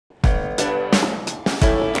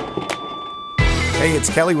Hey,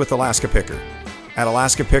 it's Kelly with Alaska Picker. At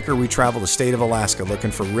Alaska Picker, we travel the state of Alaska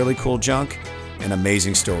looking for really cool junk and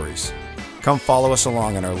amazing stories. Come follow us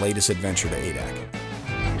along on our latest adventure to Adak.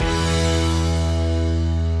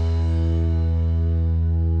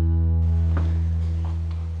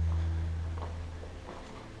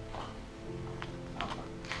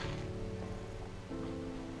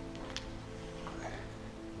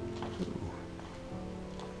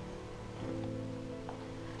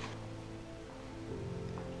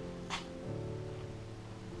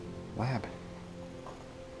 Lab.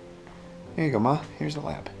 Here you go, Ma. Here's the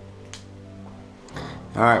lab.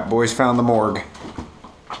 All right, boys found the morgue.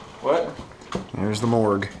 What? Here's the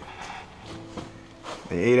morgue.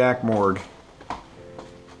 The Adak morgue.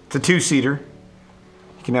 It's a two-seater.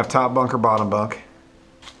 You can have top bunk or bottom bunk.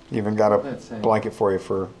 Even got a blanket for you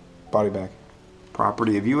for body bag.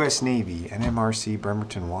 Property of U.S. Navy, NMRC,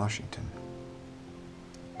 Bremerton, Washington.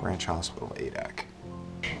 Branch Hospital, Adak.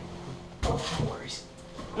 No worries.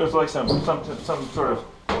 There's like some sort of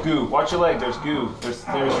goo. Watch your leg. There's goo. There's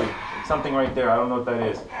seriously something right there. I don't know what that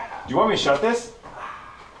is. Do you want me to shut this?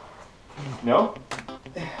 No?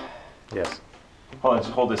 Yes. Hold on.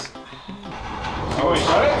 Just hold this. Do you want me to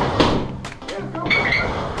shut it? Yeah, go.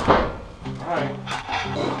 All right.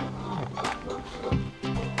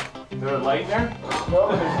 Is there a light in there? No,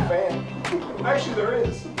 there's a fan. Actually, there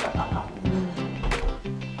is.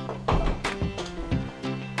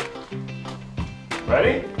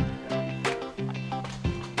 Ready?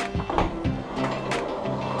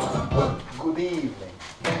 Good evening.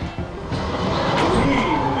 Good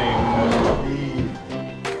evening.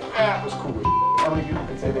 That was cool. How many people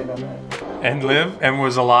can say they done that? And live and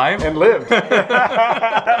was alive? And lived.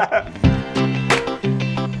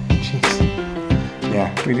 Jeez.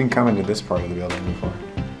 Yeah, we didn't come into this part of the building before.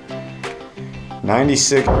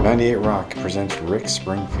 96 or 98 Rock presents Rick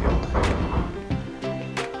Springfield.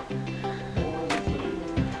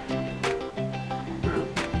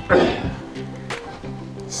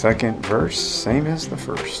 Second verse, same as the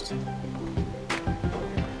first.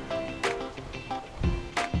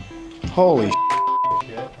 Holy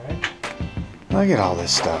shit, right? Look at all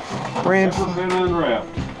this stuff. Brand Never been unwrapped.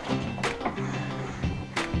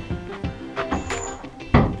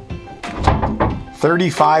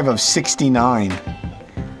 $35 of 69.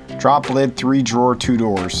 Drop lid, 3 drawer, 2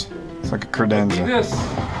 doors. It's like a credenza. This.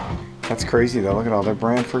 That's crazy though. Look at all, they're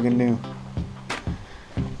brand friggin' new.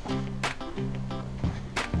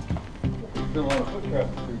 Been a lot of foot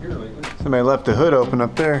traffic through here lately. Somebody left the hood open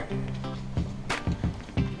up there.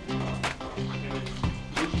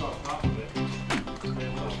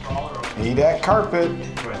 Adak carpet.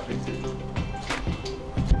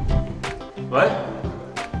 What?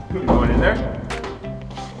 You going in there?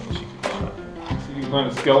 See if you can find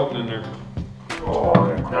a skeleton in there. Oh,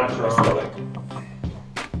 natural stomach.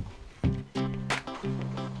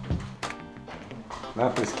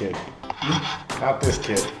 Not this kid. Not this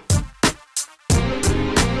kid.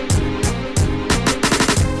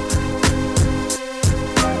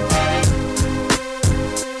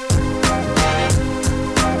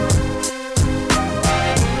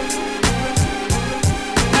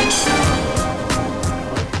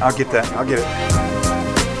 I'll get that. I'll get it.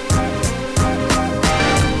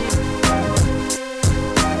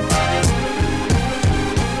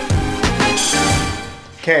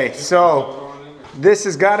 Okay, so this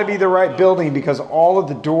has got to be the right building because all of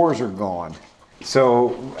the doors are gone.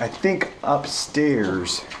 So I think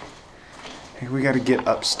upstairs, we got to get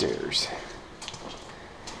upstairs.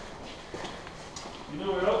 You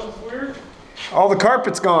know what else is weird? All the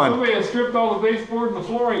carpet's gone. Somebody had stripped all the baseboard and the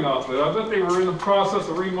flooring off it. I bet they were in the process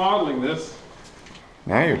of remodeling this.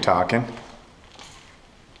 Now you're talking.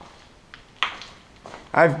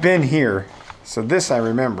 I've been here, so this I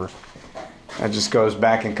remember. That just goes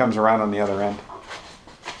back and comes around on the other end.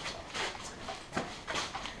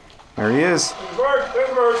 There he is. There's a bird. There's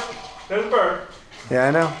a bird. There's a bird. Yeah,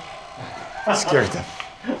 I know. I scared them.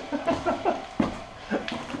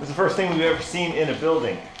 It's the first thing we've ever seen in a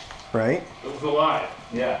building. Right? It was alive.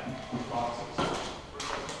 Yeah.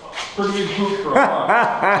 Pretty big poop for a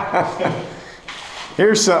while.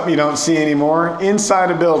 Here's something you don't see anymore.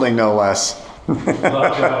 Inside a building, no less.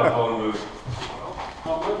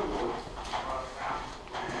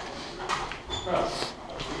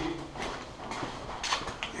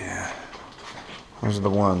 Yeah. Those are the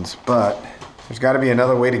ones. But there's got to be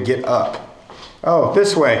another way to get up. Oh,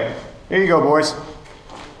 this way. Here you go, boys.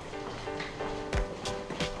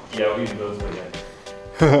 Yeah, we do those way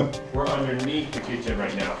then. We're underneath the kitchen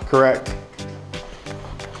right now. Correct.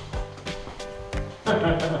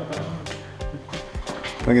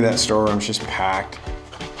 Look at that storeroom, it's just packed.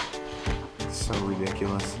 So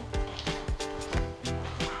ridiculous.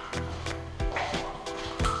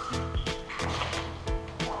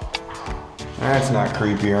 That's not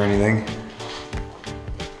creepy or anything.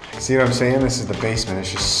 See what I'm saying? This is the basement.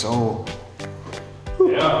 It's just so...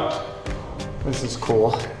 Yeah. This is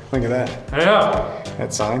cool. Look at that. Yeah.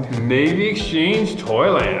 That sign. Navy Exchange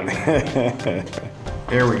Toyland.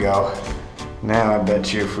 There we go. Now I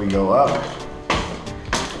bet you if we go up.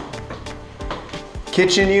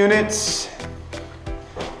 Kitchen units.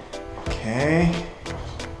 Okay.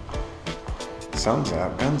 Sun's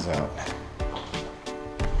out, guns out.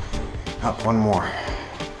 Up one more.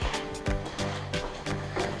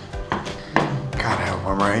 God, I hope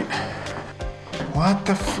I'm right. What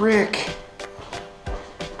the frick?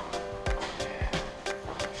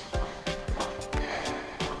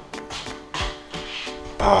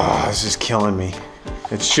 Oh, this is killing me.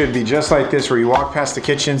 It should be just like this where you walk past the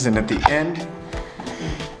kitchens and at the end,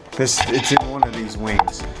 it's in one of these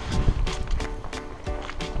wings.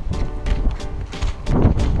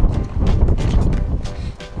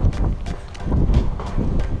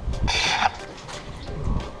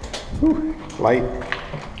 Whew, light.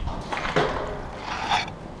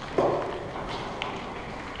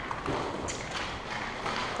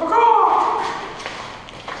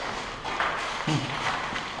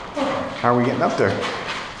 How are we getting up there?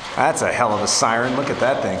 That's a hell of a siren. Look at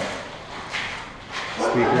that thing.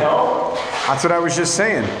 Speaker. That's what I was just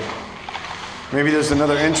saying. Maybe there's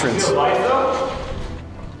another entrance.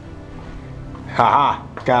 Haha.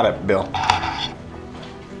 Got it, Bill.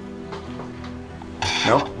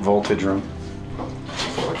 Nope. Voltage room.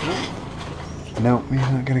 No, we're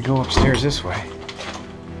not gonna go upstairs this way.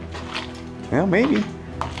 Well, maybe.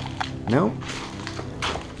 Nope.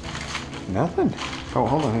 Nothing. Oh,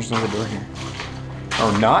 hold on, there's another door here.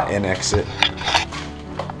 Or not an exit.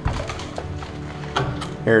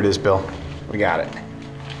 Here it is, Bill. We got it.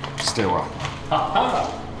 Stairwell.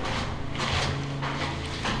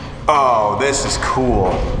 Oh, this is cool.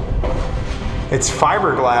 It's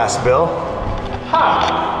fiberglass, Bill.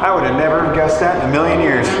 I would have never guessed that in a million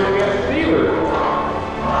years.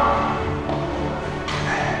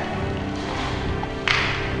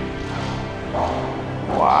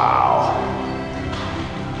 Wow.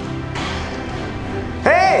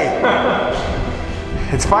 Hey!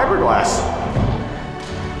 It's fiberglass.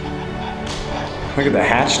 Look at the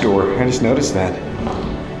hatch door. I just noticed that.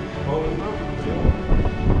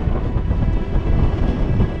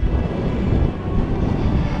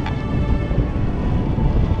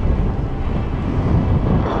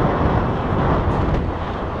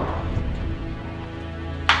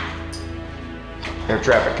 Air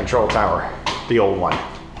traffic control tower. The old one.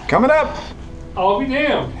 Coming up. I'll be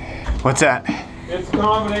damned. What's that? It's a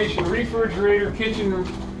combination refrigerator, kitchen,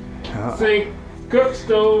 sink, cook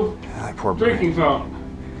stove, Poor drinking fountain.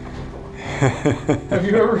 Have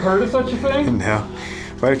you ever heard of such a thing? No.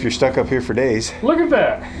 What if you're stuck up here for days? Look at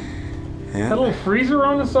that. Yeah. That little freezer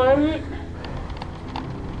on the side of it.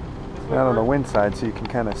 Out on the wind side so you can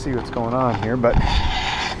kind of see what's going on here, but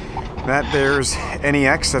that there's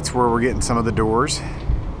NEX. That's where we're getting some of the doors.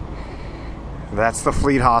 That's the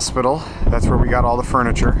Fleet Hospital. That's where we got all the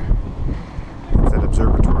furniture. That's that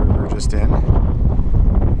observatory we were just in.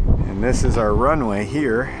 And this is our runway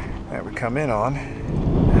here that we come in on.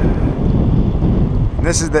 And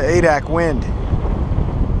this is the Adak wind.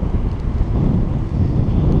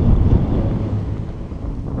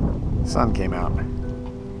 Sun came out.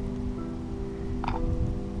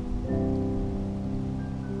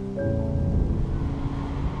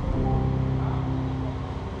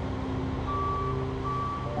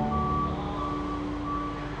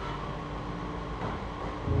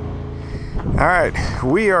 All right,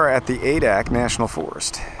 we are at the Adak National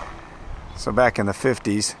Forest. So back in the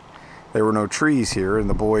 50s, there were no trees here, and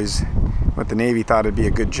the boys with the Navy thought it'd be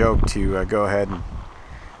a good joke to go ahead and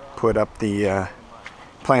put up the,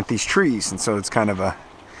 plant these trees. And so it's kind of a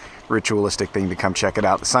ritualistic thing to come check it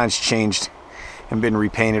out. The sign's changed and been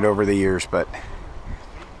repainted over the years, but,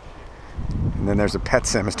 and then there's a pet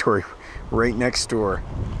cemetery right next door.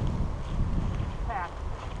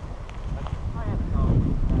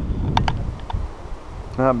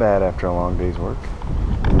 Not bad after a long day's work.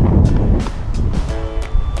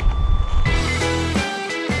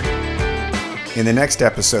 In the next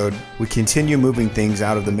episode, we continue moving things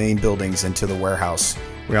out of the main buildings into the warehouse.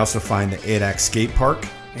 We also find the Adak skate park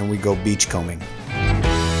and we go beachcombing.